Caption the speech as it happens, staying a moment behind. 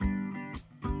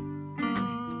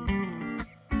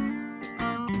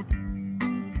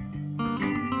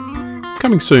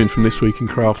Coming soon from This Week in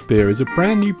Craft Beer is a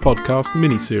brand new podcast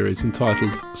mini-series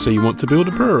entitled So You Want to Build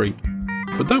a Brewery?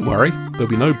 But don't worry, there'll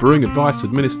be no brewing advice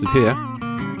administered here.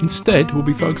 Instead, we'll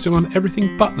be focusing on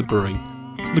everything but the brewing,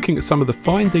 looking at some of the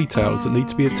fine details that need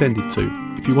to be attended to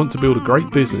if you want to build a great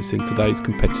business in today's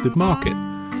competitive market.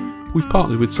 We've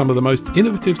partnered with some of the most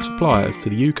innovative suppliers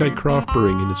to the UK craft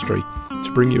brewing industry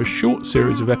to bring you a short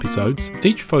series of episodes,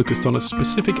 each focused on a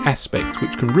specific aspect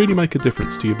which can really make a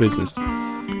difference to your business.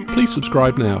 Please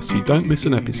subscribe now so you don't miss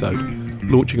an episode.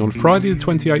 Launching on Friday the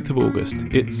 28th of August,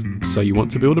 it's So You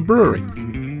Want to Build a Brewery?